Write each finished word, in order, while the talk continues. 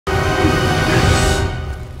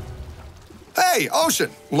Hey, Ocean,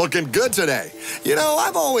 looking good today. You know,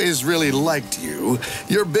 I've always really liked you.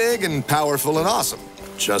 You're big and powerful and awesome.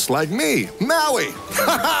 Just like me, Maui.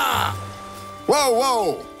 Ha ha! Whoa,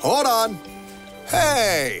 whoa, hold on.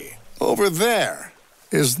 Hey, over there.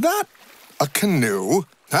 Is that a canoe?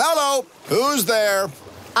 Hello, who's there?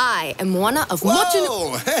 I am Moana of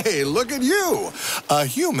Whoa, hey, look at you. A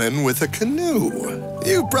human with a canoe.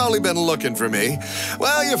 You've probably been looking for me.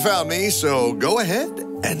 Well, you found me, so go ahead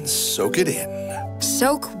and soak it in.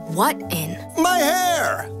 Soak what in? My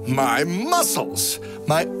hair, my muscles,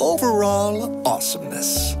 my overall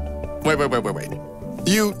awesomeness. Wait.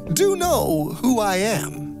 You do know who I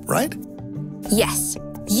am, right? Yes,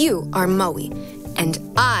 you are Maui, and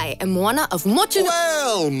I am Moana of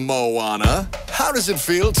Well, Moana, how does it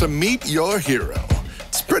feel to meet your hero?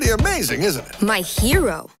 It's pretty amazing, isn't it? My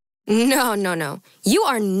hero? No. You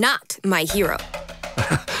are not my hero.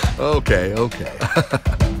 Okay.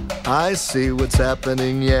 I see what's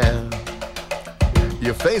happening, yeah.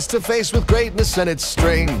 You're face to face with greatness and it's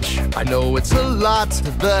strange. I know it's a lot,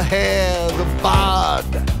 the hair, the bod.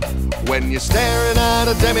 When you're staring at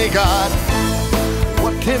a demigod,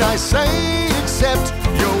 what can I say except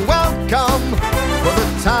you're welcome? For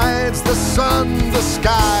the tides, the sun, the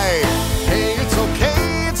sky. Hey,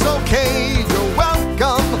 it's okay, you're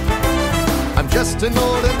welcome. I'm just an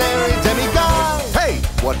ordinary demigod. Hey,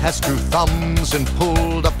 what has two thumbs and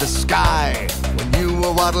pulled up the sky? When you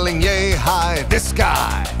were waddling yay high, this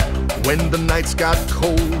guy. When the nights got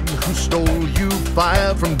cold, who stole you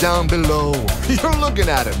fire from down below? You're looking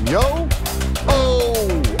at him, yo.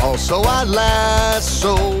 Oh, also I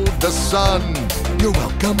lassoed the sun. You're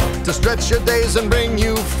welcome to stretch your days and bring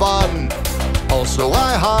you fun. Also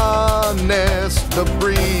I harnessed the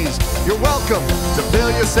breeze. You're welcome to fill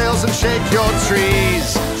your sails and shake your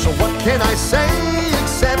trees. So what can I say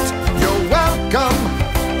except you're welcome?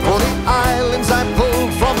 For the islands I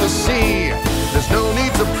pulled from the sea. There's no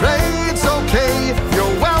need to pray, it's okay,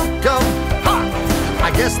 you're welcome. Ha!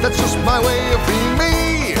 I guess that's just my way of being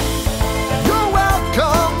me. You're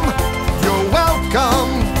welcome.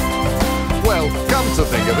 Well, come to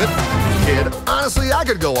think of it, kid, honestly, I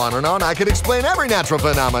could go on and on. I could explain every natural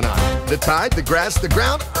phenomenon. The tide, the grass, the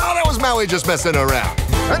ground. Oh, that was Maui just messing around.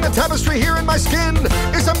 And the tapestry here in my skin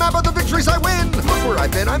is a map of the victories I win. Look where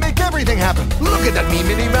I've been, I make everything happen. Look at that me,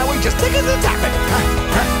 mini Maui, just taking the tapping.